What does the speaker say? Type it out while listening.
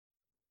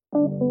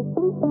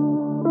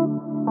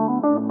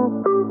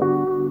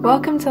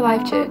Welcome to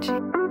Life Church.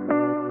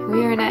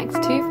 We are an Acts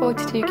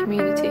 242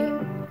 community,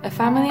 a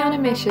family on a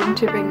mission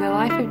to bring the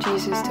life of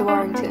Jesus to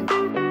Warrington.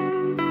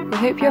 We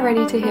hope you're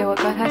ready to hear what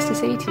God has to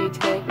say to you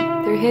today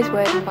through His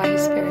Word and by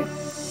His Spirit.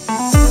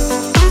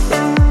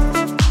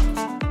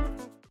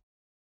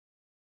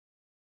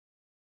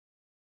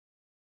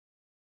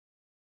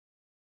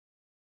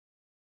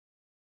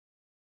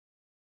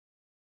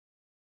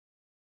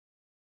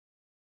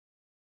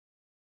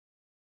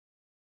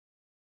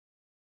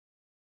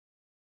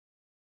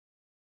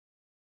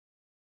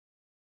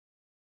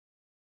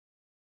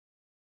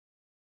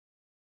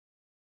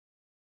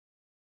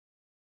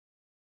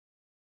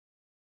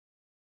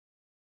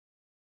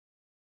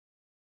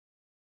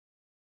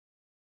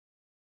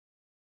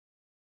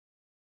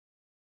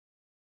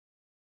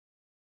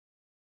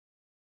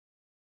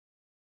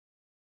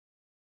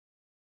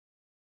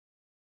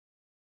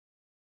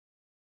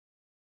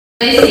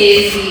 This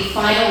is the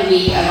final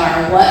week of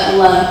our What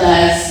Love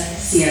Does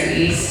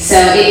series. So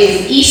it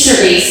is an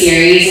Easter-based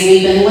series, and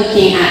we've been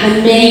looking at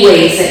the many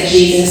ways that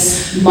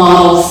Jesus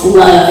models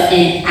love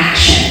in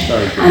action.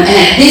 And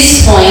at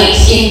this point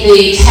in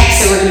the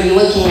text that we're going to be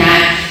looking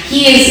at,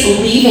 he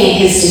is leaving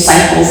his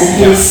disciples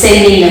and he's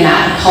sending them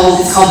out.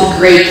 It's called the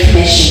Great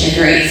Commission, the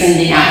Great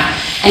Sending Out.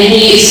 And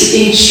he is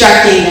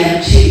instructing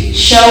them to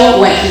show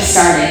what he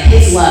started,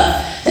 his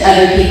love to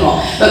other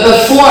people. But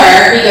before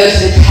we go to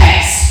the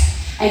text,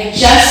 I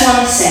just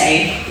want to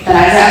say that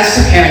as I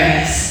was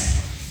preparing this,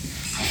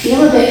 I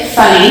feel a bit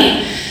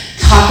funny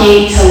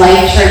talking to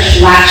Life Church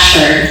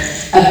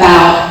Latchford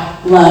about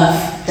love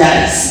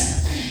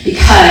does.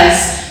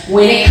 Because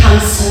when it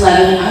comes to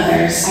loving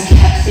others, I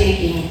kept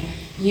thinking,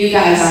 you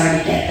guys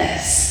already get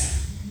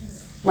this.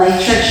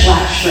 Life Church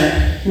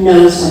Latchford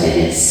knows what it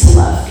is to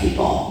love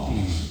people.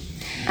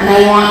 And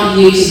I want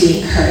you to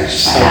be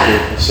encouraged by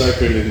that. So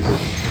good.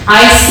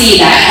 I see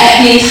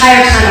that. The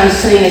entire time I was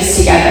putting this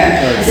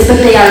together, I said, but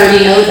they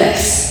already know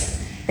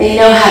this. They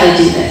know how to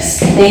do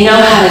this. They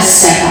know how to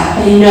step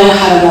out. They know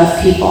how to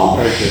love people.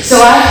 So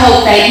I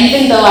hope that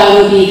even though I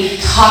will be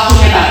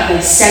talking about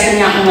this, stepping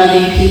out and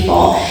loving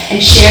people,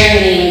 and sharing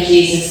the name of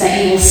Jesus,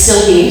 that you will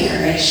still be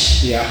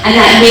encouraged. Yeah. And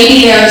that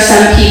maybe there are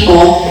some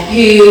people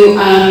who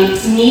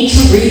need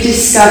to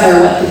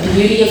rediscover what the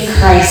beauty of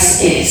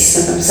Christ is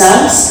for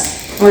themselves.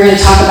 We're going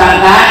to talk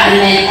about that, and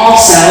then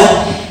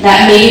also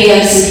that maybe there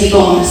are some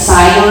people on the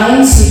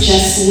sidelines who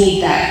just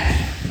need that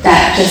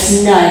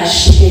just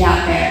nudge to get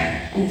out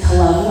there and to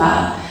love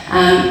well.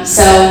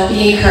 So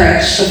be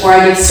encouraged before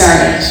I get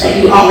started that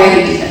you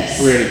already do this.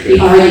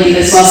 You already do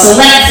this well. So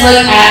let's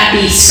look at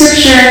the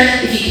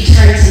scripture. If you could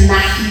turn to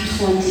Matthew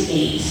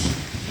 28.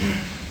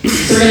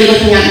 So we're going to be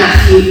looking at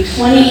Matthew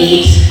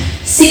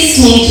 28,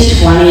 16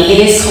 to 20. It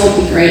is called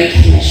the Great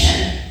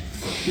Commission.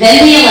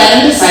 Then the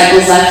 11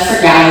 disciples left for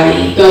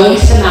Galilee, going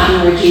to the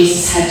mountain where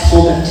Jesus had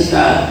told them to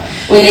go.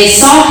 When they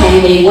saw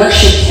him, they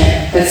worshipped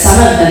him, but some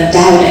of them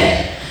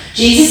doubted.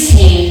 Jesus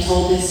came and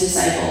told his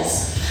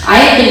disciples, I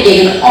have been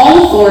given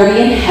all authority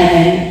in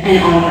heaven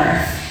and on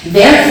earth.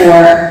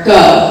 Therefore,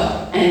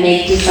 go and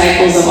make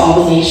disciples of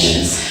all the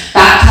nations,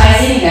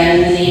 baptizing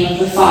them in the name of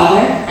the Father,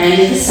 and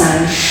of the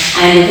Son,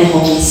 and of the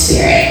Holy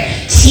Spirit.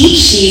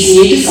 Teach these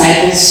new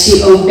disciples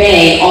to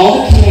obey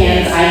all the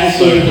commands I have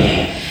given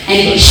you.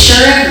 And be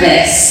sure of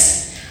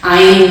this, I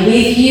am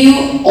with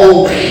you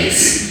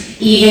always,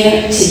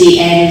 even to the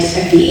end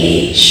of the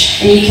age.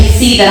 And you can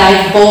see that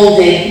I've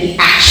bolded the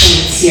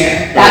actions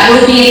here. That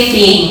will be a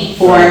theme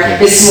for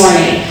this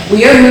morning.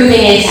 We are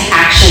moving into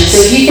action.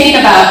 So if you think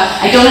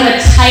about, I don't have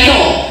a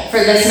title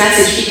for this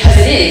message because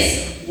it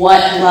is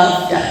What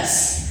Love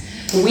Does.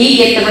 We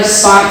get the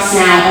response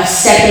now of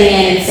stepping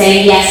in and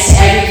saying yes to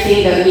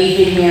everything that we've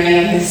been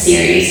hearing in this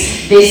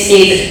series. This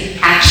is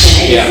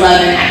action. It is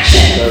love in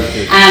action.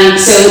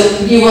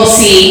 So you will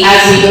see as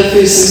we go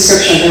through some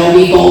scripture, there will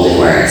be bolded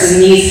words,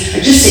 and these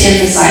are just to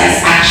emphasize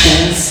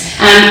actions.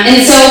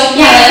 And so,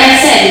 like I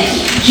said,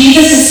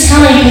 Jesus is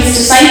telling his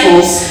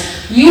disciples,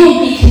 you will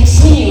be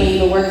continuing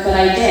the work that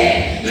I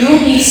did. You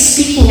will be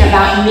speaking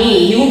about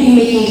me. You will be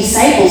making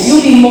disciples. You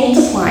will be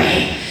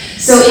multiplying.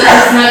 So it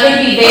is not going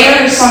to be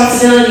their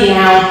responsibility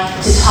now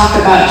to talk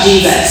about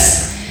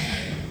Jesus.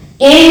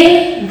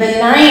 In the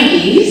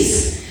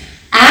 90s,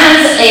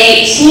 as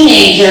a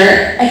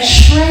teenager, a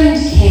trend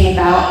came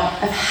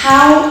about of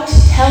how to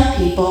tell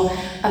people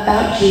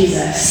about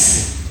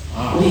Jesus.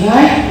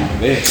 Levi?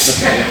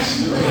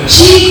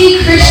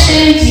 Cheesy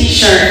Christian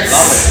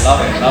t-shirts.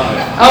 Love it.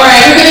 All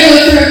right, we're going to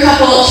go through a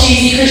couple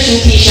cheesy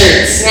Christian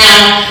t-shirts.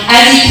 Now,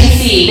 as you can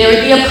see, there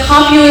would be a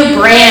popular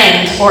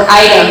brand or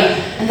item,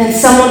 and then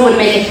someone would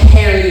make a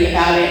parody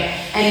about it,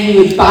 and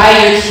you would buy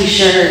your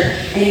t-shirt,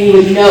 and you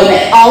would know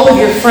that all of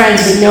your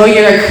friends would know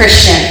you're a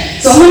Christian.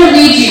 So I'm going to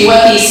read you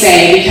what these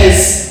say,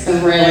 because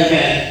they're really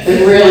good.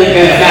 They're really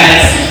good,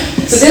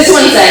 guys. So this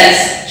one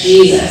says,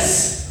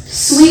 Jesus,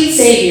 sweet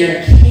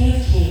Savior,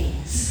 King of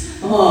Kings.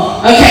 Oh,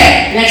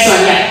 okay, next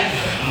one,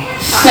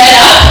 Fed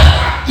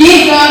up,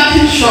 give God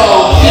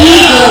control,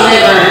 He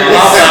delivers.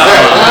 All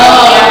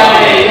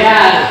right,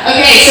 yeah. Okay,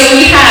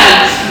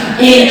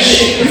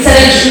 Instead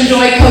of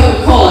enjoy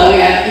Coca-Cola, we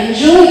have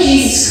enjoy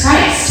Jesus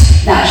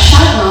Christ. Thou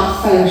shalt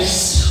not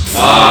thirst.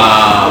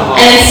 Wow.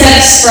 And instead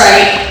of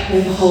Sprite, we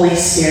have the Holy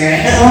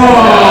Spirit.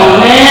 Oh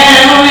man.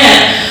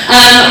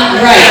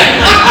 Right.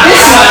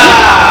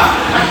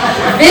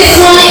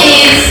 This one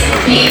is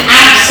the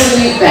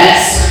absolute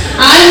best.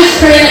 I was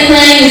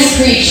planning this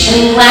preach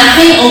and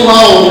laughing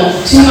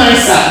alone to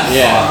myself.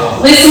 Yeah.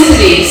 Listen to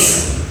these.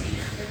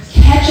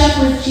 Catch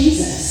up with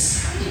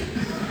Jesus.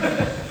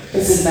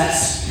 This is the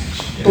best.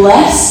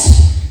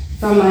 Blessed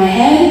from my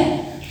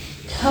head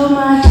to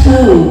my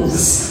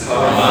toes. To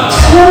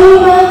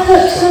my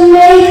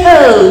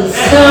tomatoes.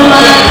 To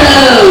my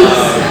toes.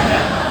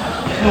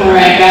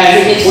 Alright guys,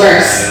 it gets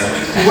worse.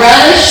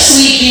 Relish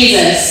sweet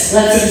Jesus.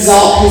 Let's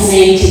exalt his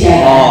name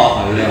together.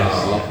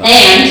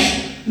 And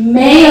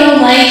may your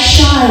light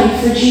shine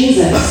for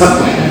Jesus.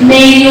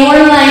 May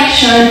your light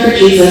shine for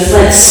Jesus.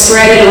 Let's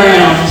spread it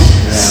around.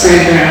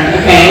 Spread it around.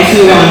 Okay, let's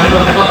move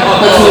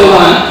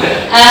on.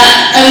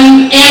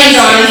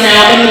 Amazon is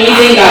now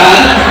Amazing God.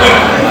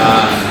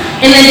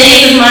 In the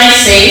days of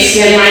MySpace,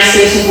 we had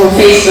MySpace before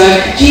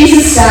Facebook,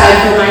 Jesus died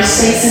for my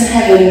space in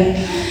heaven,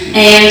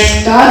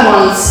 and God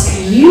wants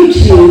you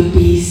to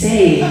be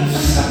saved.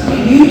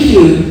 You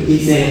to be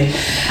saved.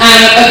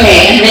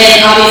 Okay, and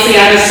then obviously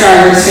I'm a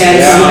Star Wars fan,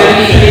 so I'm going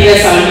to be putting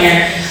this on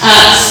here.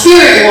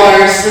 Spirit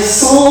Wars, the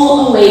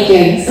soul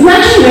awakens.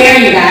 Imagine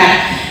wearing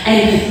that,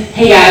 and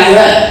hey guys,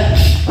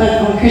 look,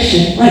 I'm a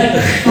Christian. Look,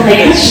 I'm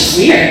like, that's just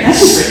weird.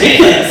 That's just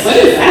ridiculous. What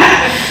is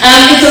that?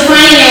 It's a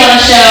finally on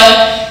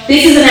show.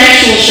 This is an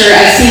actual shirt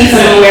I've seen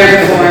someone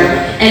wear before,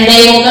 and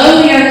they will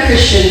know we are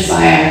Christians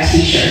by our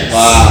t-shirts.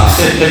 Wow.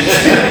 So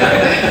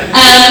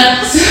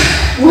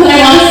what I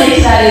want to say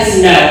to that is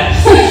no.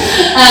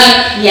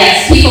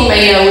 Yes, people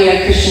may know we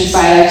are Christians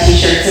by our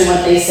t-shirts and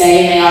what they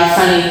say, and they are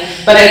funny,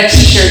 but a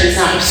t-shirt is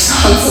not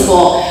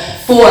responsible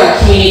for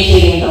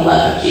communicating the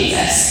love of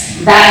Jesus.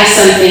 That is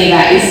something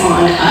that is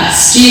on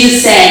us.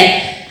 Jesus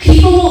said,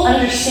 people will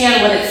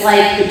understand what it's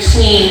like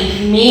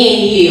between me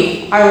and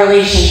you, our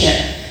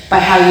relationship, by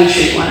how you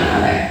treat one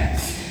another.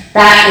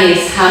 That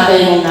is how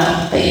they will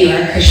know that you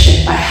are a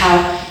Christian, by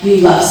how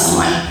you love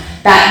someone.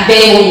 That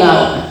they will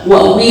know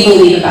what we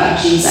believe about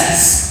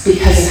Jesus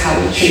because of how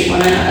we treat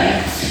one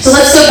another. So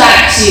let's go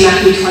back to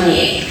Matthew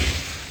 28.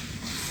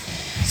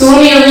 So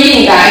when we were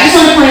reading that, I just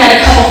want to point out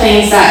a couple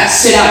things that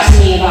stood out to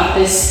me about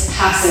this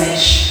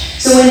passage.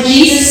 So when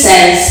Jesus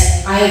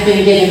says, I have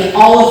been given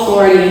all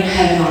authority in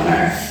heaven and on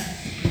earth,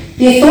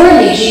 the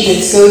authority of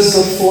Jesus goes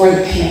before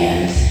the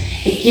command.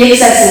 It gives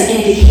us an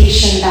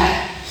indication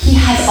that he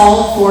has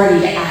all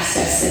authority to ask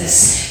us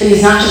this. But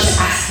he's not just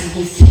asking,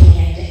 he's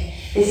commanding.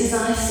 This is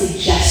not a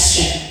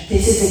suggestion.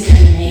 This is a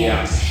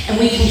command. And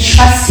we can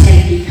trust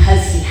him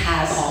because he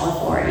has all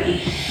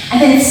authority.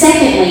 And then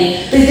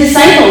secondly, the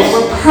disciples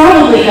were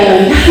probably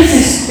going,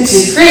 this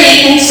is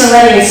great, thanks for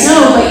letting us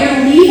know, but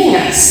you're leaving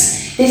us.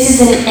 This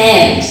is an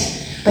end.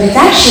 But it's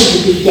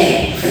actually the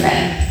beginning for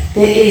them.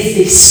 That is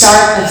the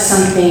start of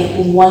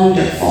something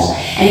wonderful.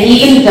 And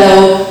even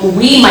though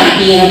we might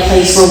be in a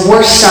place where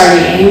we're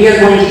starting and we are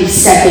going to be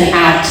stepping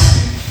out,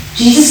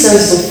 Jesus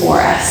goes before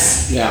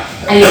us. Yeah.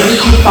 And we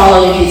can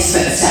follow in his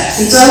footsteps.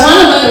 And so I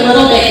want to look a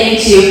little bit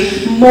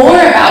into more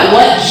about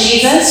what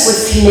Jesus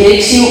was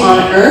committed to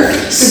on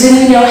earth, so then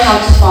we know how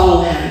to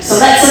follow him. So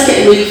let's look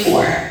at Luke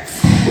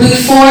 4. Luke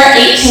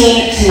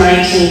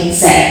 4:18-19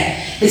 said,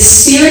 the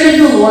Spirit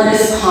of the Lord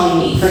is upon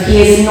me, for he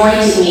has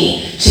anointed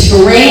me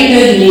to bring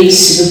good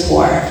news to the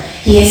poor.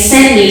 He has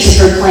sent me to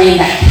proclaim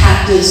that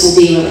captives will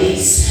be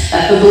released,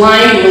 that the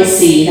blind will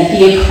see, that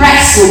the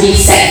oppressed will be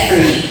set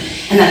free,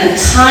 and that the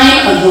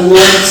time of the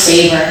Lord's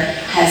favor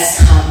has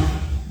come.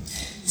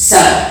 So,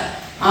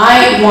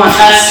 I want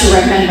us to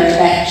remember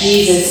that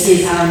Jesus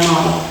is our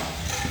model.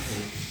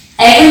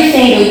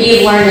 Everything that we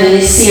have learned in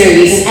this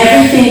series and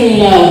everything we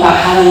know about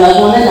how to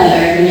love one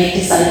another and make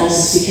disciples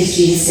is because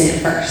Jesus did it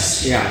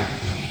first. Yeah.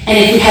 And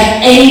if we have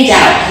any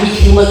doubt, we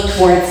can look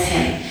towards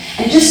him.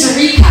 And just a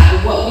recap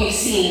of what we've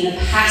seen in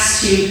the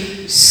past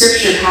two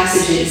scripture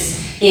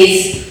passages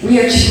is we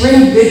are to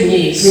bring good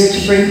news. We are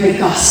to bring the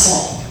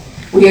gospel.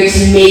 We are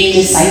to make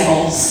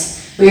disciples.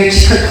 We are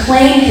to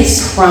proclaim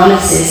his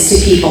promises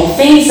to people,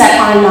 things that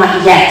are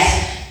not yet,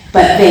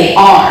 but they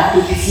are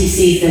because he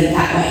sees them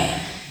that way.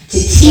 To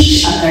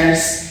teach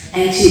others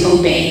and to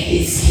obey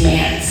his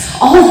commands.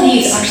 All of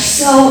these are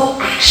so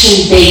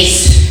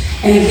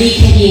action-based, and we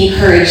can be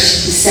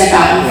encouraged to step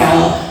out and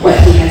follow what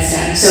he has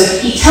done. So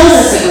he tells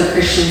us that we're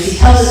Christians. He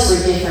tells us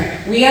we're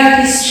different. We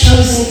are his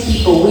chosen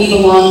people. We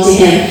belong to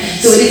him.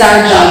 So it is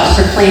our job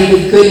to proclaim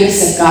the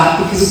goodness of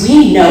God because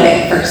we know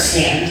it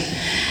firsthand.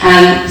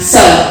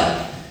 So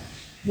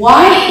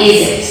why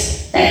is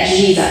it that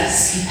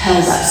Jesus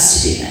compels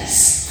us to do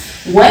this?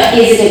 What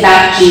is it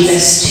about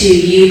Jesus to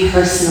you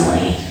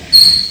personally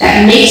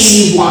that makes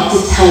you want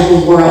to tell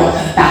the world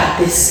about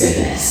this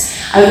goodness?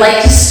 I would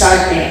like to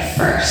start there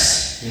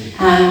first.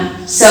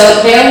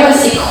 So there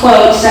was a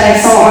quote that I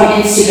saw on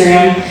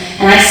Instagram,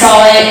 and I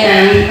saw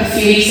it a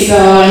few weeks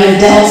ago, and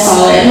Adele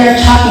saw it, and we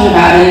were talking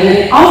about it, and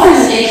it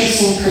offers an interesting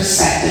interesting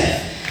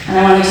perspective, and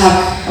I want to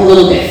talk a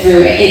little bit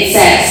through it. It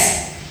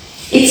says,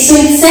 "It's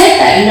been said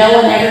that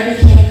no one ever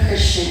became a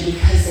Christian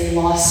because they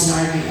lost an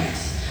argument.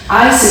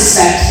 I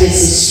suspect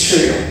this is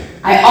true.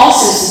 I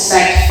also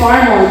suspect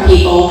far more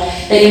people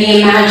than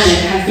we imagine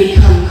have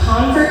become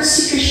converts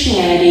to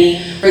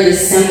Christianity for the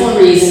simple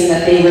reason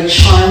that they were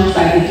charmed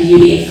by the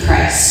beauty of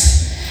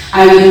Christ.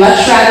 I would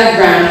much rather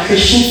ground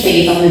Christian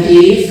faith on the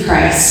beauty of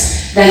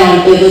Christ than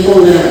on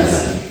biblical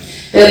literalism.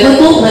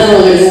 Biblical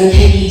literalism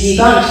can be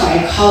debunked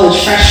by a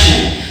college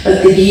freshman,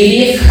 but the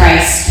beauty of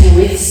Christ can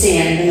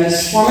withstand the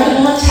most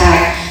formidable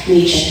attack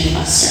Nietzsche can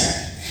muster.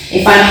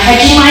 If I'm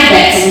hedging my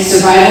bets on the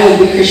survival of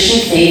the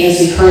Christian faith as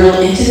we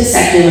hurtle into the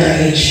secular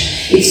age,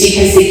 it's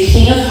because the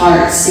King of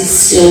Hearts is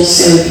still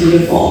so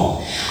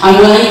beautiful. I'm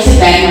willing to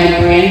bet my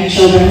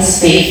grandchildren's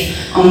faith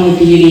on the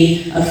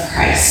beauty of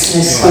Christ."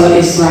 And this quote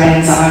is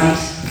Brian Zahnd.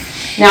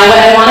 Now, what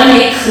I want to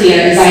make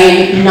clear is I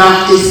am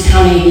not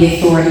discounting the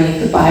authority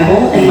of the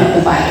Bible and what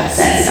the Bible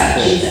says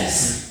about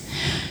Jesus.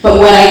 But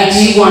what I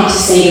do want to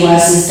say to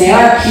us is there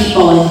are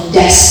people in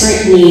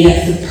desperate need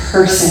of the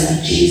person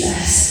of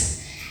Jesus,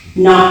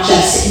 not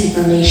just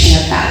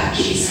information about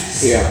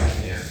Jesus. Yeah.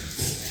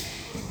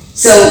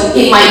 So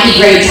it might be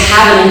great to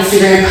have an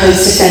Instagram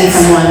post to send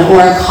someone,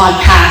 or a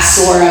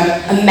podcast, or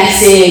a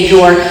message,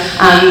 or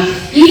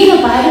even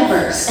a Bible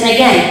verse. And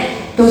again,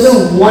 those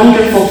are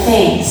wonderful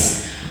things.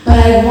 But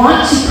I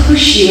want to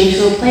push you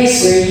into a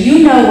place where you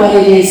know what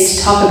it is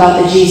to talk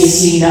about the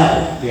Jesus you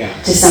know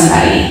to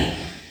somebody.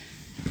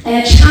 And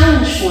a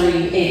challenge for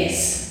you is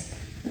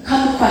a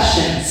couple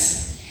questions.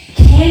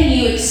 Can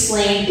you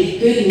explain the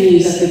good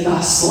news of the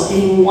gospel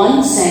in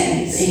one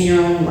sentence in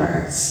your own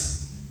words?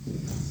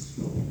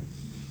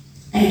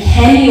 And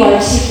can you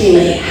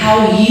articulate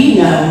how you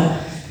know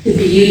the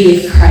beauty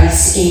of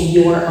Christ in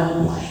your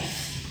own life?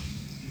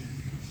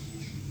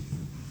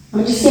 I'm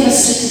going to just give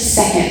us just a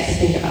second to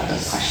think about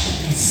those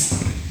questions.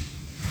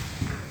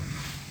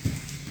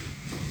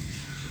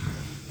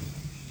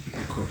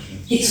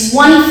 It's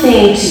one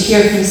thing to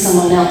hear from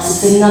someone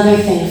else. It's another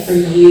thing for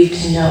you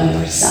to know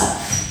yourself.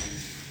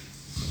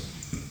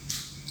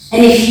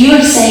 And if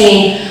you're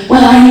saying,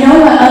 well, I know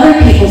what other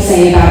people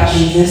say about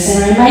Jesus,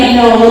 and I might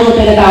know a little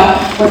bit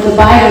about what the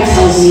Bible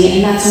tells me,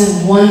 and that's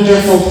a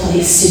wonderful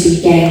place to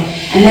begin.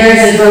 And there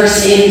is a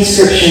verse in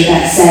Scripture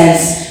that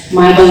says,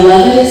 "My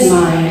beloved is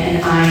mine,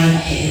 and I am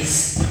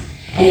his."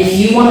 And if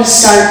you want to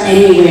start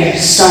anywhere,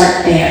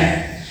 start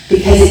there,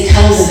 because it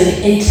tells of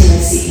an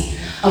intimacy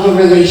of a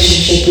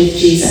relationship with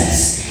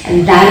Jesus.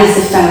 And that is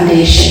the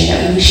foundation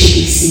that we should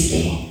be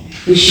seeking.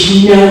 We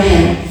should know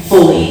him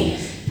fully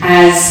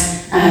as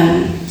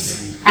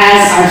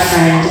our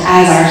friend,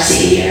 as our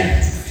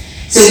Savior.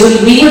 So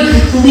when we were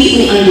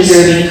completely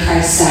undeserving,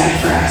 Christ died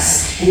for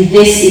us. And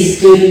this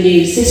is good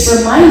news. This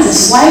reminds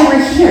us why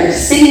we're here,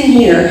 sitting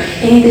here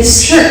in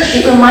this church.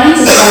 It reminds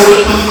us why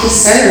we come to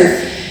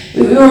serve.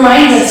 It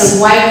reminds us of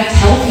why we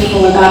tell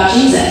people about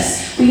Jesus.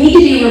 We need to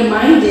be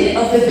reminded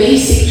of the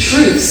basic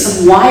truths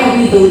of why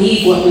we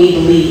believe what we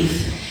believe.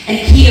 And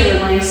Peter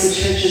reminds the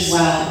church as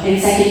well. In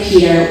 2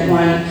 Peter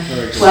 1,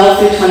 12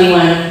 through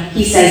 21,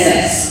 he says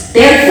this,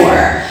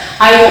 "Therefore,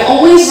 I will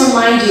always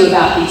remind you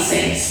about these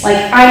things." Like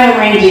I'm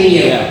reminding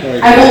you.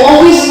 I will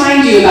always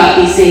remind you about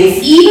these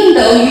things, even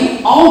though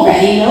you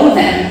already know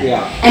them.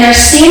 And are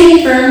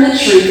standing firm in the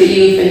truth that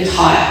you have been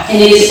taught.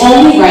 And it is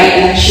only right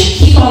that I should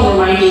keep on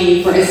reminding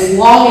you for as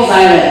long as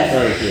I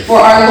live. For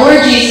our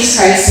Lord Jesus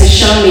Christ has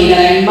shown me that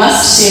I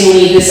must soon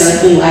leave this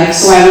earthly life,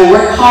 so I will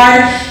work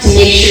hard to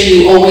make sure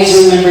you always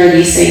remember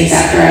these things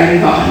after I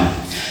am gone.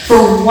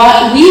 For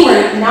what we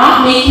were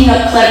not making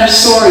up clever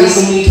stories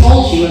when we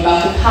told you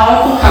about the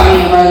powerful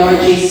coming of our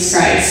Lord Jesus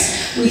Christ.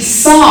 We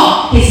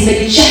saw his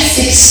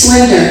majestic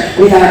splendor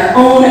with our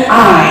own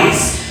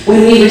eyes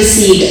when we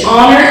received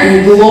honor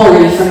and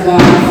glory from God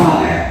the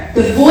Father.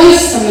 The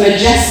voice from the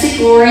majestic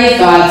glory of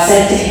God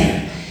said to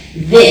him,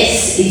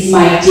 "This is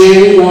my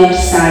dearly loved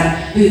Son,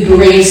 who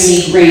brings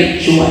me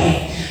great joy."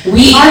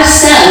 We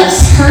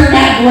ourselves heard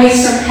that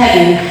voice from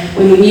heaven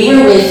when we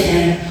were with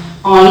him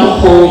on the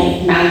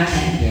holy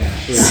mountain.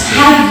 So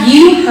have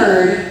you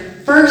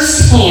heard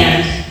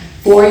firsthand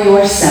for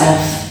yourself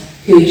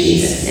who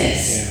Jesus is?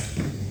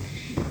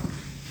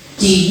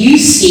 Do you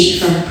speak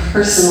from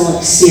personal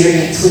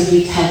experience when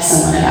you tell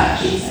someone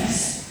about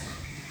Jesus?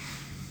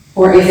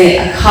 Or is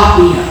it a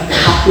copy of a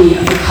copy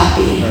of a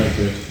copy?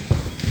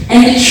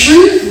 And the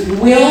truth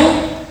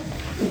will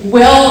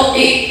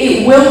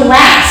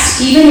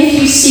last. Even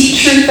if you speak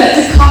truth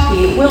that's a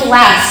copy, it will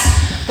last.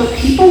 But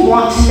people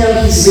want to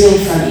know he's real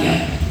from you.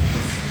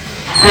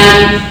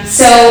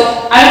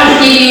 So I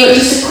want to give you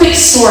just a quick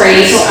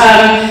story. So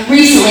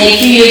recently, a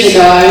few years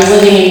ago, I was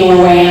living in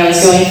Norway and I was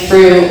going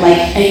through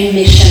like a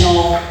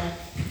missional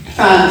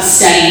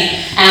study,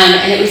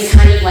 and it was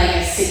kind of like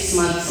a 6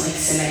 months like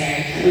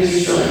seminary. It was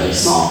just really, really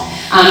small.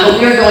 But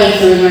we were going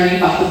through learning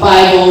about the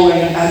Bible,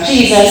 learning about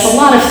Jesus, a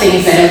lot of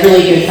things that are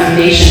really good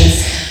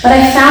foundations. But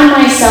I found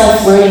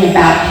myself learning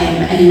about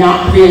him and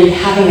not really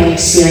having an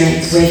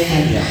experience with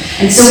him.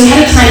 And so we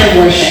had a time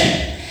of worship.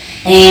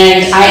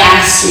 And I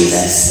asked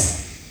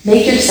Jesus,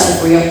 make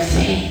yourself real to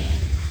me.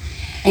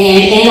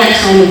 And in that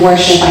time of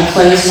worship, I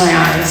closed my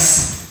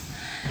eyes.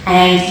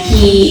 And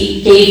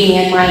he gave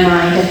me in my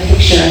mind a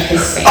picture of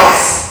his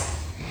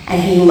face.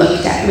 And he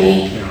looked at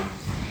me.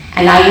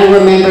 And I will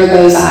remember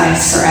those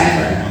eyes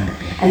forever.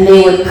 And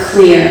they were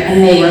clear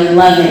and they were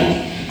loving.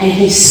 And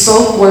he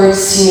spoke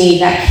words to me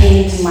that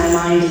came into my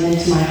mind and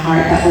into my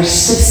heart that were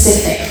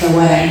specific for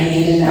what I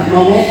needed in that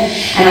moment.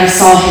 And I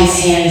saw his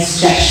hands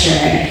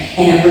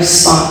gesture in a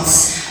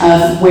response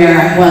of where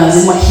I was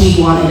and what he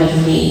wanted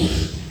of me.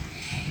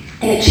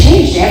 And it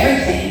changed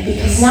everything,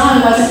 because now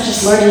I wasn't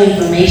just learning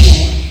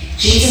information.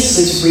 Jesus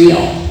was real.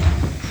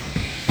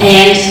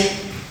 And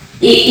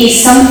it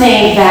is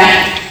something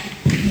that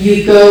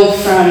you go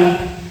from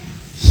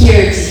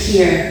here to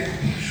here.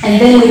 And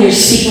then when you're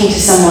speaking to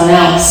someone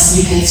else,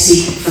 you can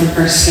speak from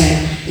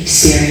first-hand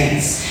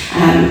experience.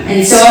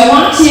 And so I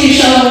want to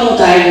show a little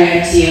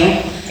diagram to you.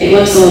 It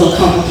looks a little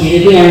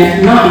complicated. We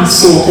are not in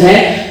school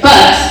today.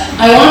 But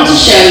I want to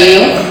show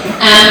you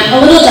a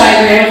little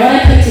diagram of what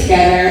I put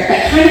together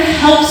that kind of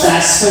helps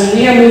us when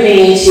we are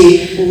moving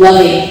into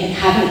loving and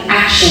having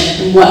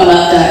action in what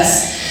love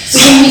does. So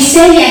when we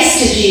say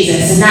yes to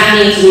Jesus, and that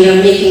means we are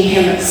making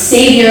him a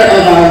savior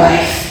of our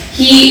life.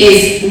 He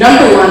is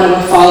number one and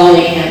we're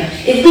following him.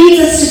 It leads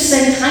us to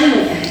spend time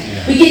with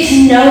him. We get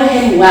to know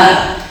him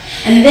well.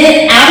 And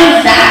then out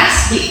of that,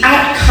 the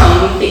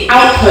outcome, the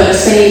output of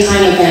spending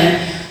time with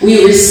him,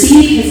 we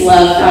receive his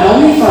love not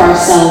only for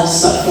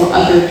ourselves, but for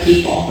other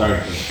people.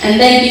 And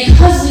then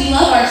because we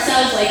love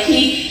ourselves like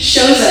he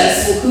shows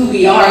us who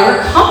we are,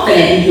 we're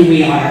confident in who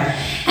we are.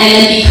 And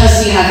then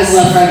because we have his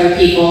love for other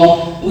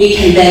people, we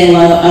can then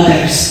love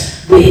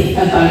others with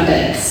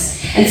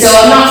abundance. And so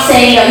I'm not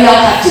saying that we all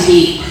have to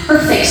be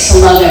perfect to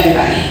love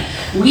everybody.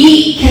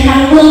 We can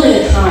have a little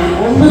bit of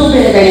time or a little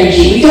bit of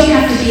energy. We don't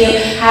have to be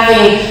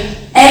having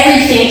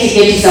everything to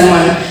give to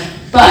someone.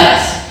 But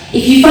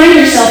if you find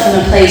yourself in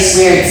a place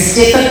where it's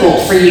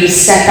difficult for you to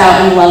step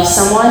out and love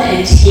someone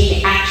and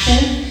take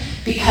action,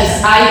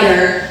 because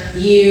either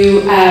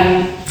you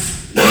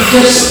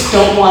just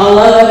don't want to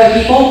love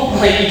other people,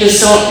 like you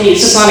just don't,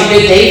 it's just not a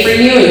good day for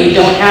you and you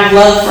don't have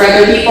love for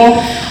other people,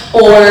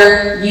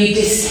 or you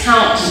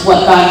discount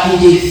what God can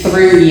do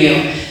through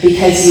you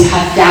because you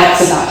have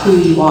doubts about who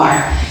you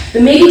are.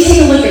 But maybe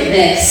take a look at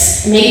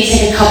this, and maybe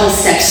take a couple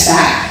steps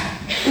back.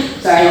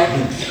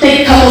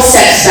 Take a couple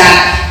steps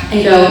back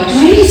and go, do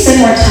I need to spend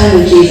more time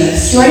with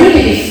Jesus? Do I need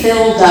to be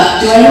filled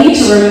up? Do I need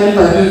to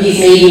remember who he's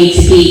made me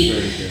to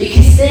be?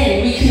 Because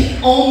then we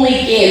can only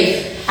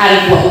give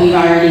out of what we've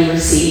already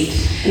received.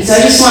 And so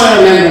I just want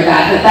to remember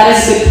that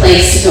is a good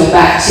place to go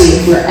back to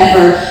if we're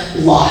ever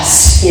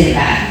lost in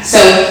that. So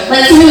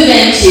let's move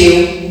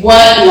into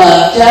what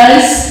love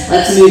does.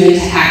 Let's move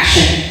into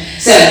action.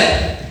 So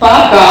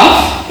Bob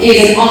Goff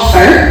is an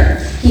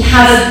author. He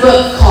has a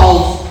book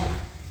called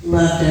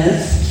Love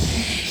Does.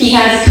 He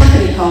has a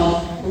company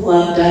called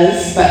Love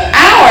Does, but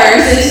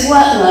ours is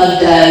What Love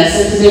Does.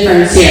 There's a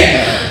difference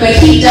here. But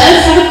he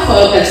does have a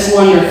quote that's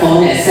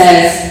wonderful, and it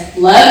says,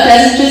 love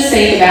doesn't just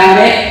think about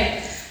it.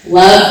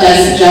 Love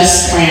doesn't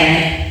just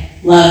plan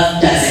it.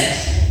 Love does it.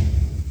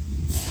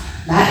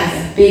 That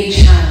is a big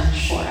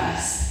challenge for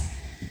us.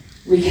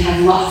 We can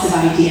have lots of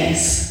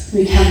ideas.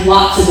 We can have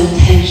lots of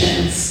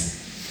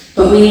intentions.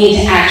 But we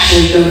need to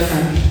actually go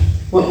from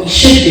what we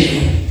should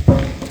do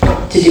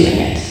to doing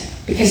it.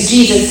 Because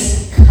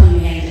Jesus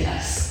commanded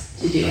us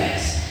to do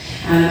it.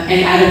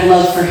 And out of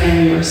love for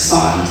him, we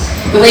respond.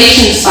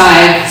 Galatians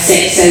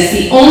 5:6 says,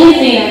 the only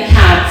thing that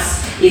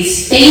counts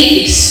is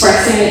faith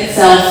expressing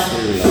itself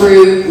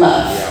through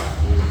love.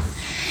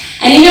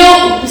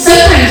 And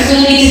sometimes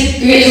we need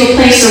to get to a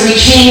place where we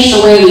change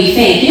the way we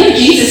think.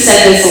 Jesus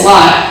said this a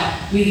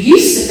lot. You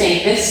used to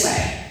think this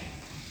way.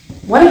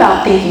 What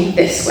about thinking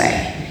this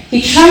way?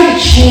 He tried to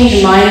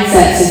change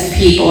mindsets of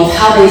people, of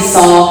how they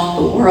saw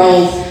the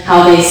world,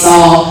 how they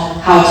saw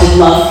how to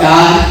love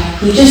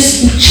God. He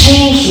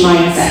changed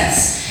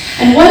mindsets.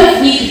 And what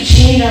if we could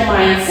change our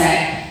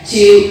mindset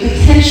to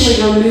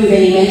potentially remove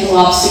any mental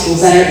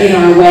obstacles that are in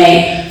our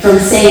way from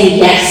saying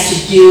yes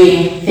to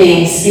doing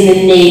things in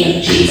the name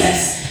of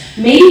Jesus?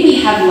 Maybe we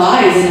have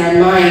lies in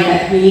our mind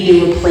that we need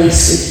to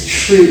replace with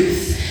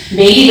truth.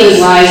 Maybe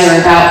those lies are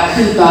about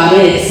who God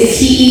is. Is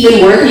he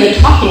even worthy of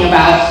talking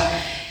about?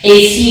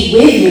 Is he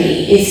with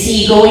me? Is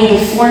he going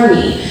before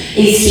me?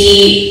 Is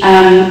he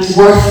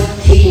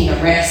worth taking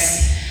a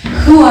risk?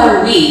 Who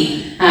are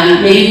we?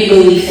 Maybe we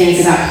believe things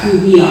about who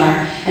we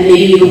are, and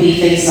maybe we believe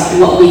things about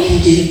what we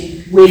can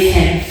do with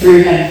him,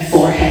 through him,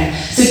 for him.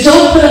 So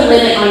don't put a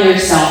limit on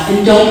yourself,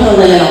 and don't put a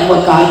limit on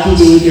what God can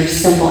do with your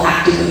simple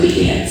act of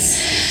obedience.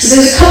 So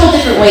there's a couple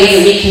different ways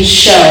that we can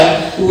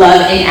show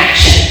love in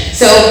action.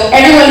 So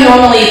everyone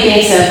normally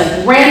thinks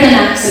of random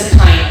acts of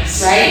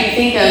kindness, right? You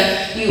think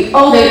of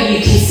that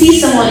you can see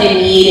someone in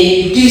need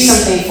and you do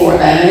something for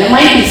them. And it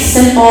might be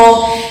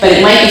simple, but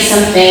it might be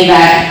something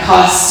that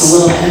costs a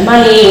little bit of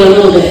money or a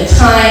little bit of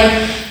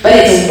time, but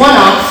it's a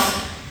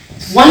one-off,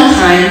 it's one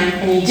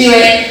time, and you do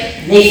it,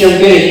 and they feel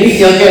good, you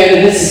feel good,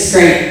 and this is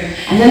great.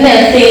 And then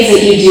there are things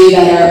that you do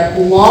that are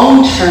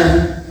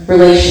long-term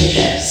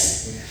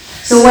relationships.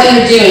 So what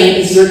you're doing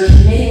is you're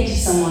committing to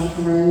someone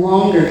for a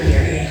longer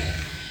period.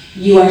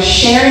 You are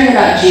sharing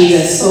about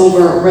Jesus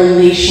over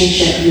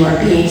relationship. You are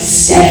being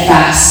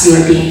steadfast. You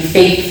are being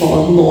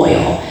faithful and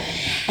loyal.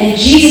 And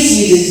Jesus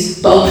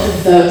uses both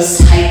of those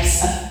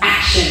types of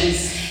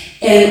actions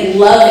and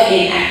love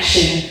in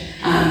action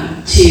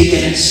to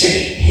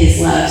demonstrate his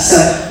love.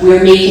 So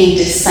we're making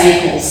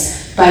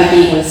disciples by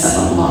being with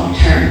someone long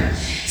term.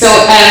 So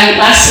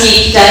last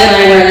week, Doug and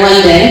I were in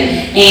London,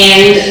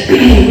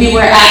 and we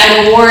were at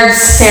an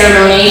awards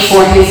ceremony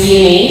for his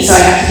uni, so I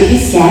got to be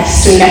his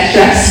guest, and we got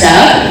dressed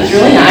up. It was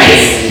really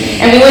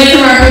nice. And we went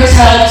from our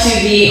hotel to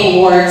the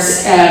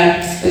awards.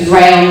 It was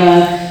right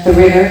on the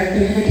river.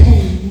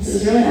 It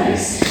was really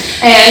nice.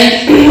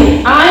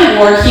 And I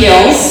wore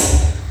heels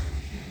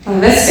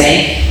this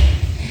big,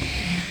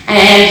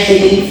 and they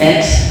didn't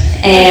fit,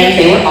 and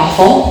they were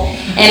awful.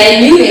 And I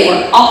knew they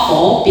were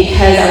awful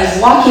because I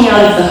was walking out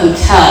of the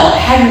hotel. I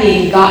hadn't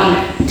even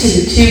gotten to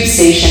the tube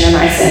station, and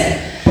I said,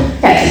 I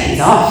gotta take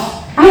these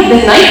off.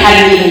 The night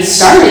hadn't even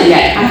started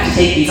yet. I have to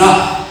take these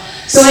off.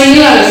 So I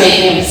knew I was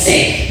making a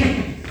mistake.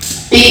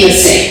 Big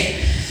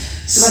mistake.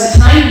 So by the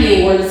time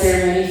the award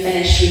ceremony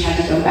finished, we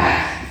had to go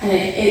back. And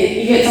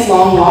it's a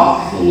long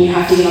walk, and you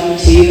have to get on the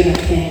tube and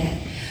everything.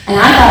 And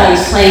I thought I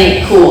was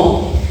playing it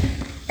cool.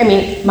 I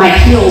mean, my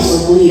heels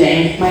were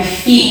bleeding, my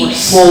feet were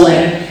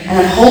swollen, and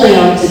I'm holding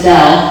on to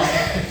Dell.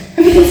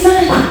 Everything's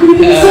fine,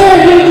 everything's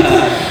fine.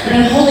 And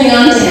I'm holding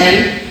on to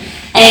him,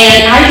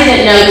 and I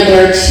didn't know that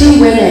there were two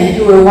women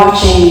who were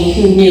watching me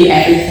who knew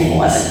everything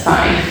wasn't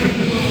fine.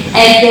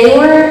 And they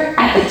were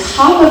at the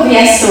top of the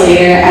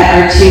escalator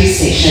at our tube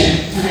station.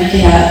 And I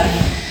get up,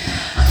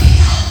 okay,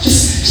 Dell,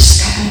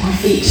 just couple more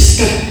feet, just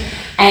go.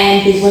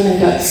 And these women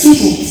go,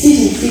 excuse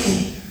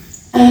me.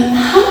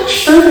 How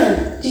much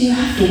further do you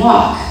have to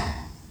walk?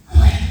 I'm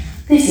like,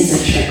 this is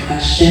a trick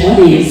question. What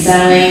are you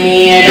selling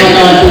me? I don't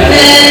know what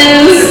this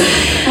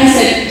is. I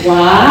said,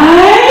 why?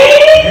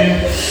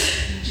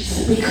 She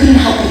said, we couldn't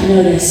help but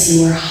notice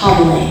you were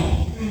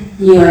hobbling.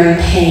 You are in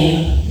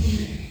pain.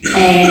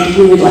 And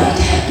we would like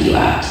to help you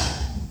out.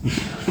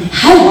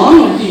 How long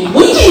are you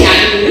looking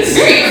at me? It's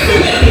very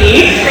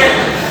creepy.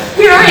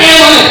 Here I am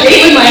on a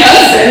date with my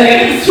husband,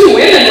 and two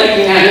women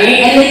looking at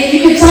me, and you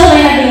could tell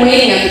they had been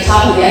waiting at the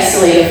top of the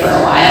escalator for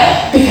a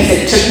while, because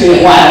it took me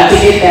a while to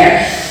get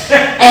there.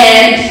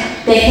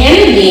 And they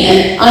handed me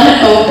an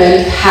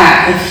unopened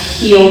pack of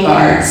heel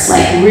guards,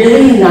 like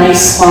really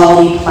nice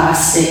quality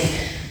plastic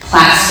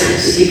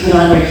plasters that you put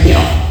on your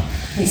heel.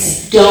 They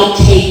said, don't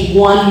take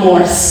one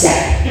more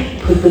step.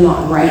 Put them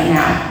on right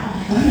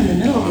now. I'm in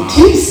the middle of the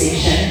tube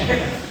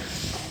station.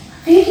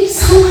 Thank you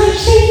so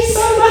much.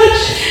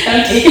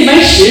 I'm taking my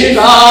shoes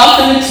off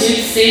in the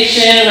tube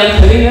station, and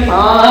I'm putting them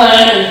on.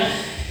 And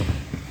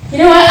you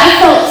know what? I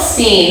felt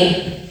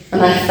seen,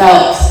 and I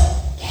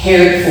felt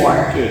cared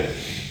for. Good.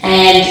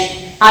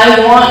 And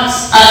I want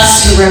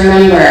us to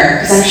remember,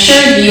 because I'm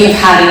sure you have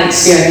had an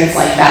experience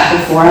like that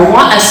before. I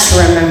want us to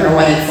remember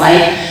what it's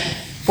like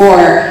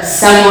for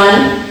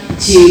someone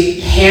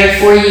to care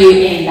for you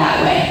in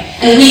that way.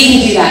 And we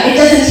can do that. It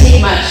doesn't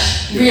take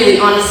much, really,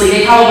 honestly.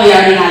 They probably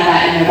already have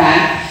that in their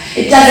bag.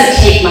 It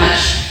doesn't take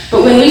much.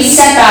 But when we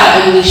step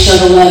out and we show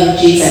the love of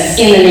Jesus,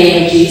 in the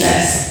name of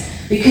Jesus,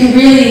 we can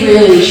really,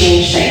 really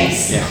change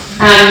things. Yeah.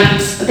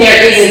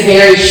 There is a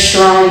very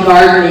strong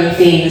gardening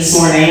theme this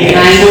morning, and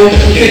I'm going to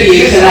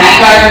contribute to that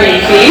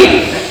gardening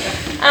theme.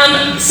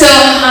 So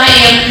I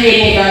am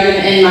creating a garden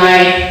in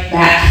my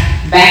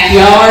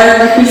backyard,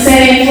 like we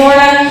say in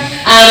Florida.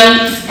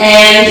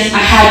 And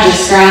I have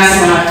just grass,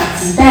 and I've got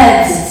some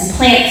beds and some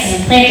plants,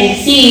 and I'm planting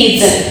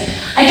seeds. And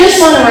I just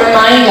want to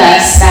remind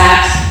us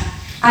that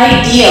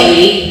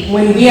ideally,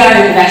 when we are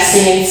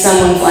investing in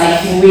someone's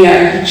life and we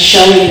are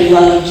showing the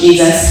love of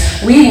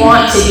Jesus, we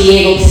want to be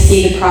able to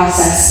see the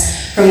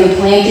process from the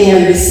planting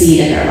of the seed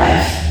in their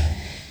life,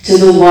 to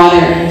the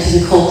watering, to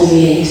the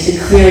cultivating, to the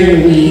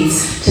clearing the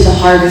weeds, to the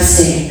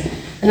harvesting,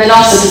 and then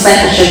also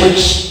discipleship,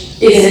 which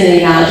isn't an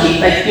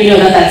analogy, but you know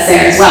that that's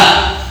there as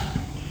well.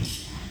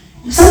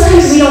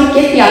 Sometimes we don't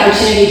get the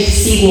opportunity to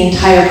see the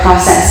entire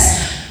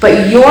process,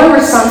 but your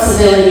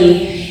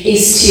responsibility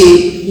is to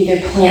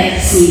either plant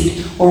the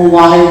seed or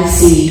water the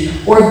seed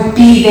or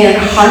be there to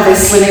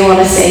harvest when they want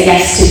to say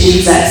yes to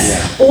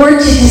Jesus, or to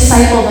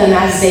disciple them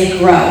as they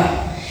grow.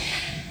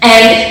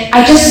 And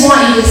I just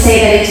want you to say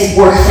that it's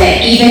worth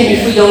it, even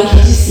if we don't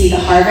get to see the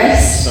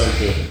harvest. So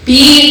good.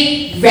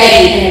 Be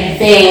ready and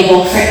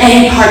available for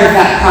any part of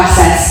that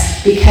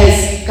process,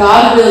 because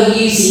God will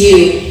use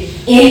you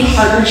in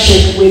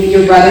partnership with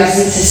your brothers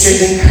and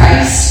sisters in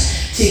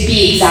Christ to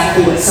be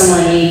exactly what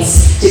someone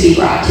needs to be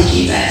brought to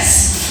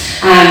Jesus.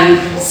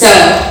 So,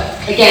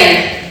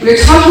 again, we're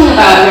talking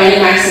about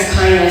random acts of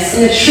kindness,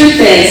 and the truth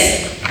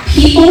is,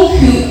 people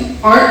who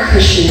aren't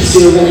Christians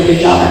do a really good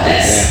job at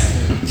this.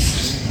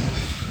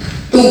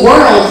 The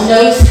world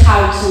knows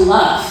how to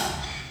love.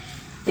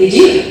 They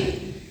do.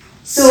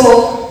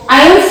 So,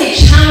 I always get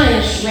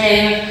challenged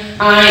when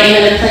I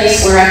am in a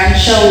place where I can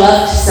show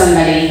love to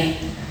somebody,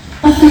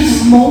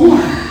 there's more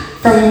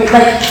from me.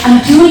 Like,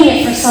 I'm doing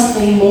it for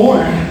something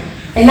more.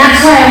 And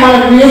that's why I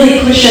want to really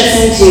push us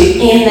into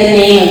in the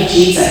name of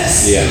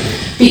Jesus. Yeah.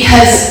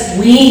 Because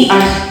we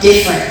are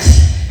different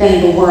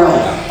than the world.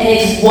 And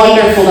it's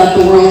wonderful that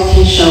the world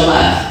can show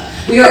love.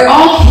 We are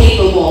all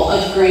capable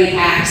of great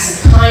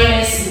acts of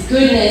kindness and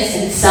goodness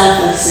and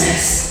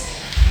selflessness.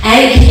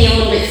 And it can be a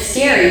little bit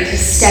scary to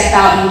step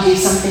out and do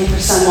something for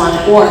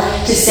someone or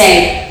to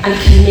say, I'm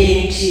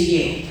committing to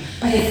you.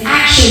 But it's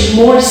actually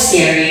more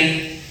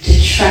scary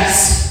to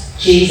trust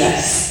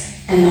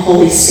Jesus and the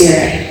Holy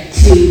Spirit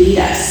to lead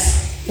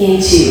us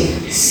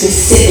into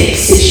specific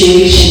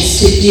situations,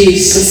 to do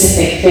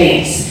specific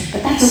things.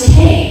 But that's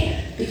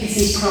okay, because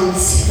he's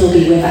promised he'll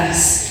be with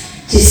us.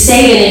 To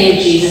say the name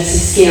of Jesus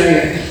is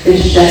scarier than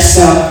to just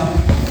go,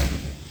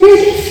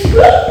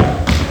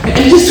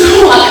 and just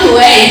walk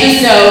away and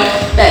just know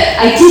that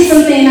I did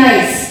something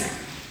nice.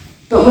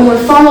 But when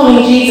we're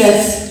following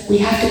Jesus, we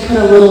have to put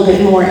a little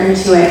bit more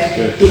into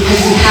it,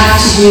 because we have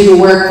to do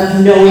the work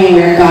of knowing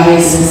where God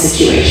is in the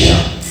situation.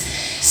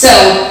 So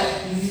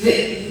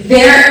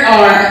there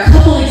are a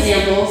couple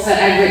examples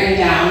that I've written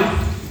down,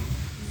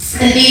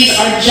 and these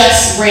are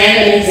just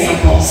random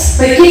examples,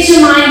 but it gets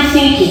your mind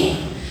thinking.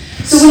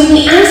 So when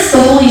we ask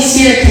the Holy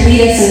Spirit to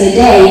lead us in the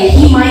day,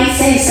 he might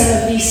say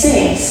some of these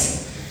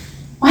things.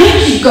 Why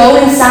don't you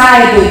go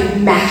inside the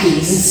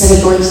Mackey's instead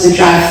of going to the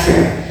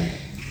drive-thru?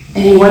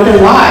 And you wonder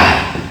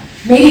why.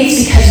 Maybe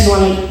it's because we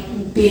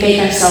want to make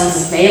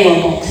ourselves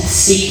available to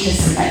speak to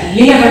somebody.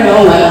 You never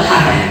know what will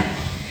happen.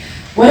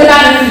 What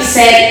about if we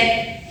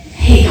said,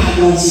 hey, God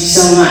loves you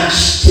so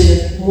much, to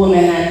the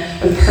woman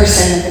or the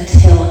person at the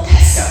till at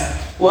Tesco?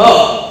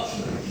 Whoa,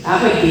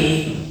 that would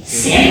be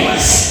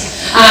scandalous.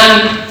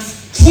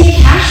 Take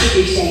cash with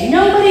you today.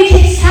 Nobody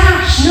takes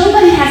cash.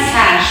 Nobody has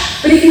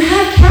cash. But if you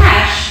have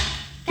cash,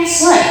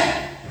 guess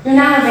what? You're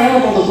now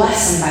available to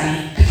bless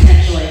somebody,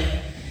 potentially.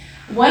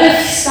 What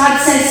if God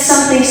says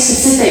something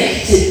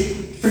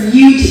specific for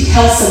you to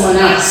tell someone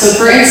else? So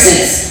for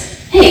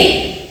instance,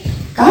 hey,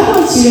 God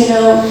wants you to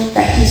know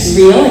that he's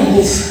real and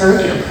he's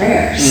heard your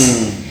prayers.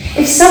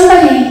 If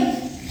somebody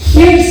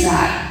hears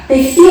that,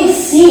 they feel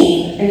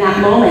seen in that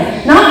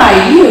moment. Not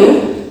by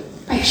you,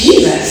 by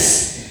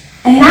Jesus.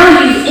 And now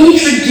you've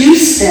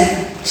introduced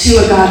them to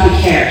a God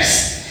who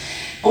cares.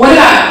 What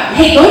about,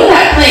 hey, go to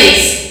that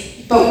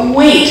place, but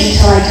wait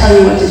until I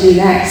tell you what to do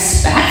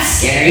next. That's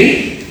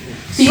scary.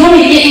 So you want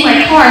me to get in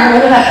my car and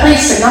go to that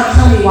place but not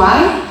tell me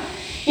why?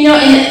 You know,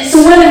 and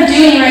so what I'm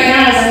doing right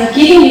now is I'm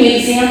giving you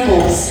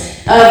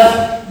examples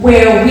of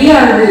where we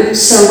are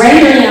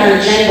surrendering our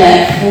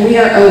agenda and we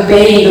are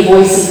obeying the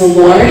voice of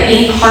the Lord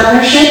in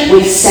partnership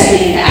with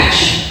stepping into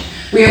action.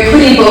 We are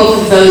putting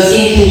both of those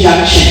in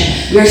conjunction.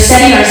 We are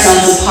setting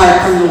ourselves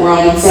apart from the world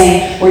and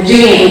saying we're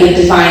doing it with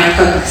a divine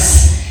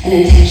purpose and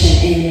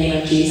intention in the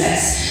name of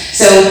Jesus.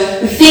 So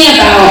the thing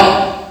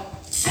about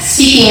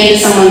speaking into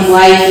someone's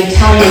life and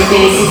telling them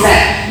things is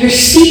that you're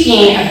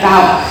speaking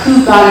about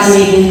who God has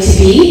made them to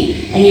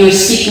be, and you're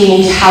speaking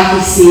into how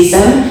he sees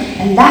them,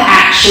 and that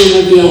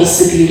actually reveals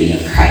the beauty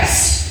of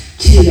Christ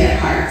to their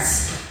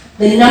hearts.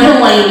 The number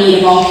one need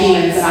of all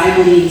humans that I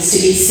believe is to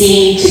be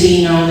seen, to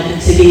be known,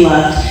 and to be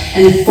loved.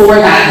 And for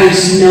that,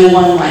 there's no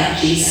one like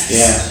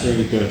Jesus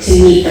really good. to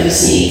meet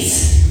those needs.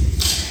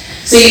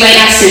 So you might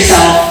ask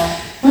yourself,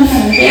 what if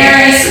I'm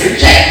embarrassed or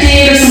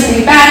rejected or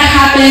something bad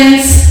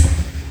happens?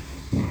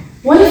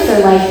 What if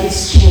their life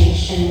is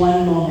changed in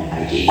one moment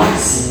by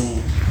Jesus?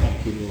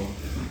 Thank you, Lord.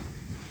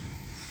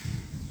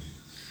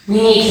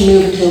 We need to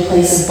move into a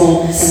place of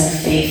boldness and of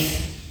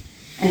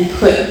faith and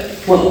put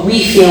what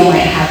we feel might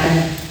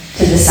happen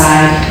to the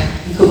side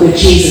and put what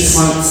Jesus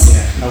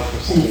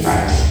wants in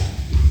front.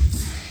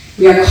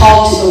 We are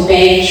called to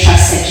obey and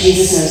trust that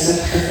Jesus knows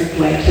the perfect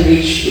way to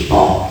reach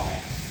people.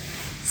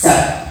 So,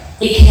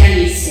 it can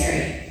be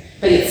scary,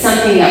 but it's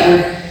something that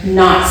we're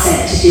not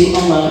sent to do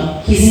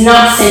alone. He's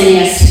not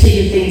sending us to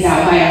figure things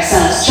out by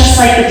ourselves, just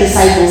like the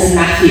disciples in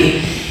Matthew.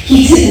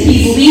 He's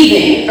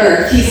leaving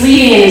Earth. He's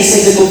leaving in his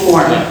physical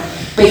form,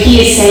 but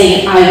he is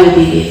saying, I will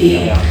be with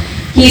you.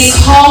 He's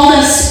called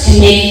us to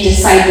make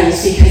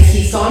disciples because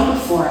he's gone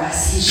before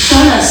us. He's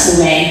shown us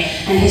the way,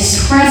 and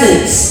his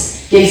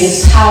presence gives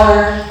us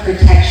power,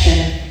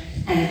 protection,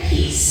 and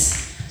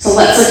peace. So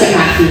let's look at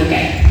Matthew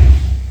again.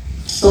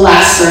 The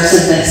last verse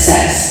of this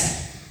says,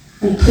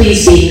 and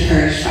please be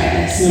encouraged by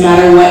this, no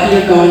matter what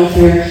you're going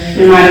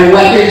through, no matter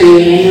what you're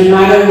doing, and no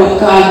matter what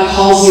God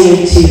calls you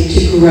into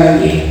to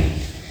grow you.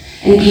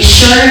 And be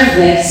sure of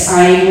this,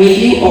 I am with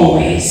you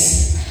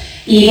always,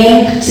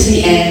 even to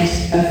the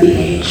end of the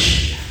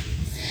age.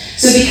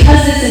 So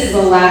because this is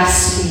the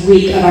last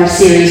week of our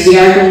series, we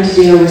are going to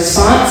do a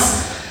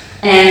response,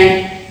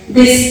 and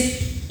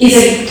this is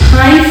a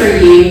time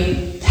for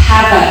you to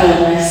have that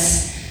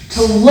boldness,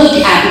 to look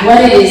at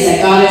what it is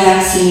that God is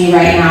asking you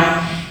right now.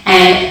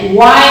 And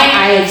why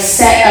I have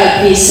set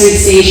up these 3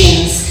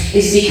 stations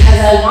is because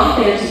I want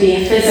there to be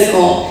a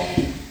physical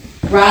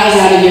rise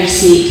out of your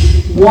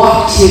seat,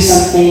 walk to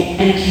something,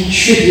 and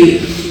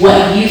contribute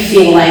what you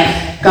feel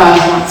like God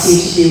wants you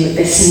to do with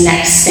this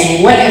next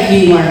thing. What have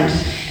you learned?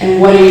 And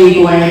what are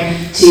you going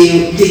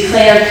to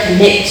declare,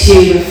 commit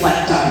to,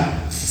 reflect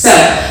on? So,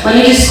 let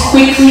me just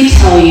quickly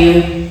tell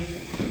you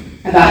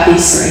about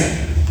these three.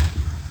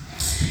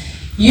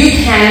 You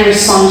can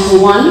respond to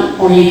one,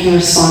 or you can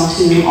respond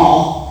to them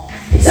all.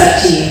 It's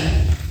up to you.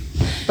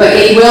 But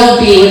it will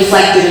be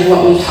reflective of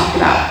what we've talked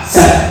about.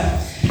 So,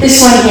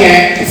 this one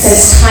here, it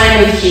says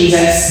time with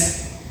Jesus.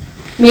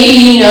 Maybe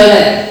you know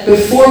that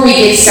before we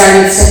get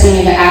started stepping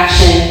into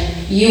action,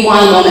 you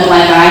want a moment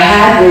like I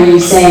had where you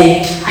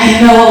say, I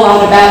know a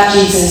lot about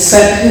Jesus,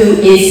 but who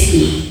is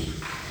he?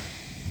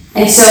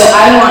 And so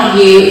I want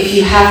you, if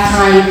you have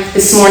time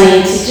this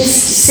morning, to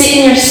just sit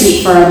in your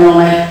seat for a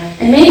moment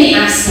and maybe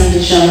ask him to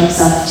show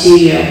himself to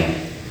you.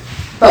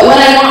 But what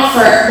I want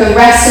for the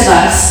rest of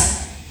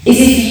us is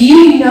if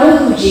you know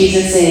who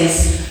Jesus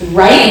is,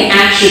 write an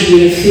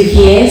attribute of who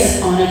he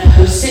is on a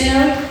post-it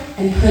note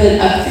and put it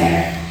up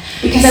there.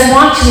 Because I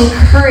want to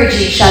encourage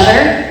each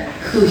other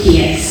who he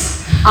is.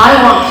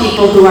 I want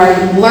people who are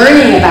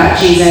learning about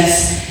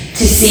Jesus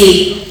to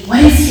see,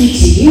 what is he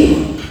to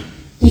you?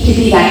 He could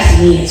be that to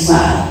me as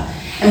well.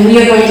 And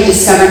we are going to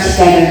discover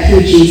together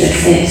who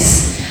Jesus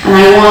is. And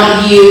I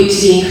want you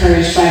to be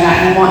encouraged by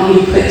that. And I want you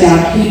to put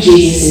down who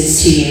Jesus is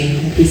to you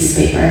on a piece of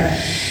paper.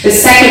 The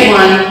second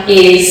one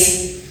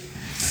is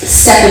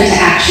step into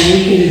action.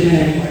 You can do them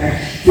in order.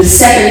 The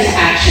step into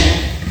action.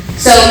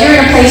 So you're in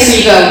a place where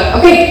you go,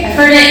 okay, I've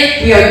heard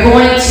it. We are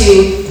going to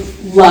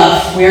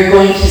love. We are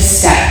going to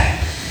step.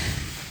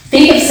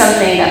 Think of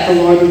something that the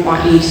Lord would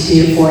want you to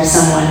do for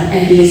someone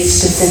and be as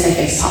specific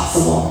as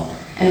possible.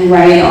 And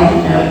write it on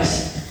a note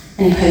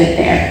and put it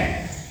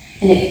there.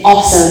 And it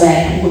also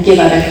then will give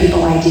other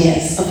people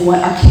ideas of what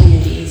our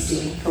community is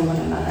doing for one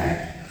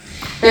another.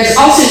 There's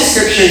also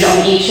scriptures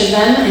on each of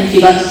them, and if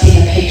you'd like to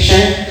take a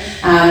picture,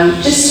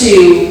 just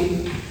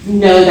to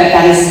know that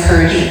that is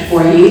encouragement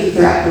for you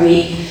throughout the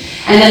week.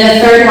 And then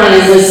the third one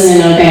is listen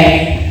and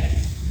obey.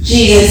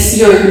 Jesus,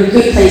 you're in a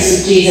good place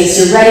with Jesus.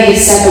 You're ready to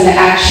step into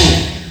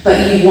action.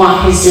 But you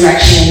want his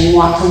direction and you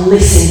want to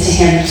listen to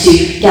him to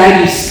guide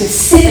you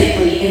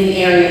specifically in the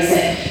areas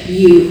that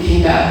you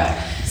can go.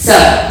 So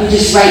you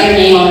just write your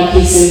name on a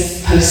piece of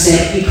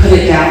post-it, you put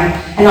it down,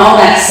 and all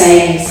that's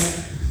saying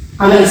is,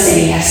 I'm going to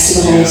say yes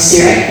to the Holy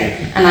Spirit,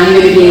 and I'm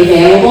going to be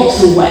available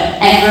to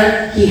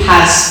whatever he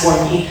has for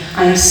me.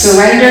 I'm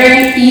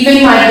surrendering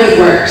even my good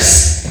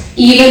works,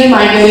 even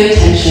my good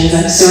intentions.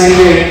 I'm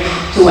surrendering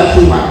to what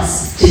he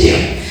wants to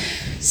do.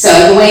 So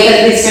the way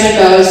that it's going to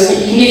go is we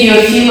can give you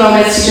a few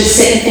moments to just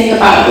sit and think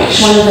about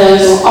which one of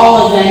those or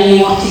all of them you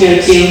want to go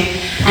to.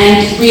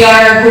 And we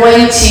are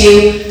going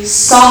to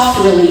soft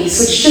release,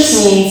 which just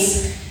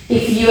means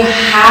if you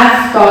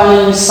have gone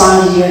and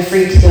responded, you are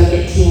free to go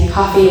get tea and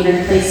coffee. We're going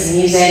to play some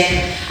music.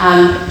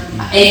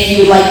 If you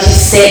would like to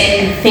sit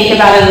and think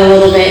about it a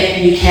little bit,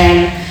 you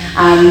can.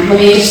 Let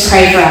me just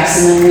pray for us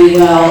and then we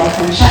will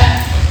come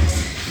check.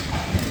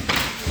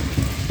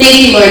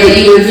 Thank you, Lord, that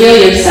you reveal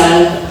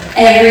yourself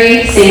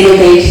every single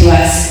day to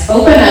us.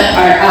 Open up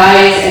our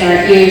eyes and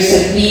our ears so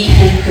that we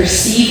can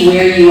perceive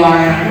where you are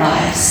in our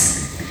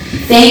lives.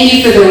 Thank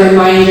you for the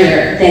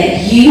reminder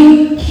that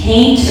you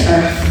came to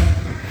earth.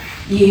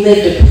 You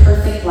lived a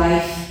perfect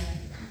life.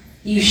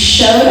 You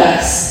showed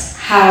us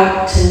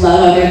how to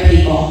love other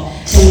people,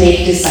 to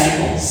make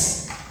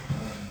disciples.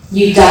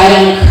 You died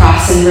on the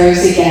cross and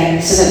rose again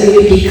so that we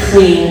would be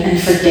clean and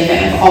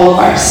forgiven of all of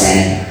our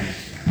sin.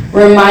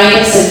 Remind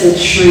us of the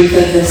truth,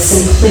 of the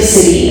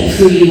simplicity of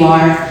who you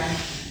are,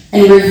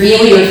 and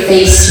reveal your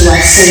face to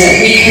us so that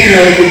we can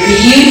know the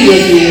beauty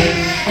of you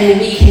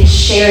and we can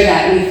share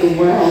that with the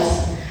world.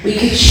 We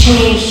could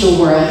change the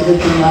world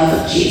with the love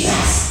of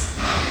Jesus.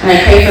 And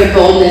I pray for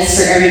boldness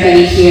for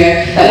everybody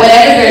here, that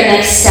whatever their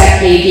next step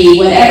may be,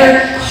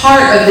 whatever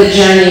part of the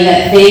journey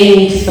that they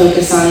need to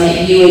focus on,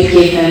 that you would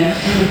give them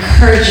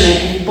encouragement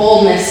and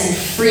boldness and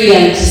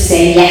freedom to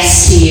say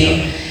yes to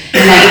you.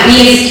 And that we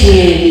as a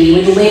community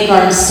would link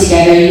arms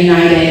together,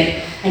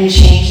 united, and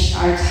change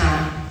our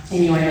town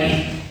in your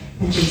name.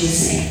 In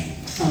Jesus' name,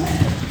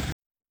 amen.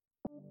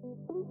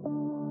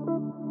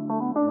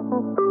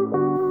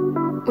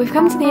 We've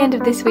come to the end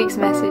of this week's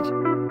message.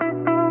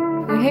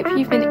 We hope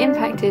you've been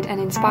impacted and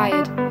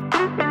inspired.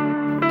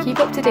 Keep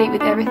up to date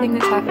with everything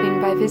that's happening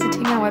by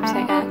visiting our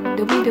website at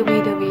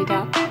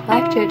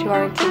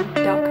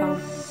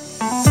www.lifechurchwarrington.com.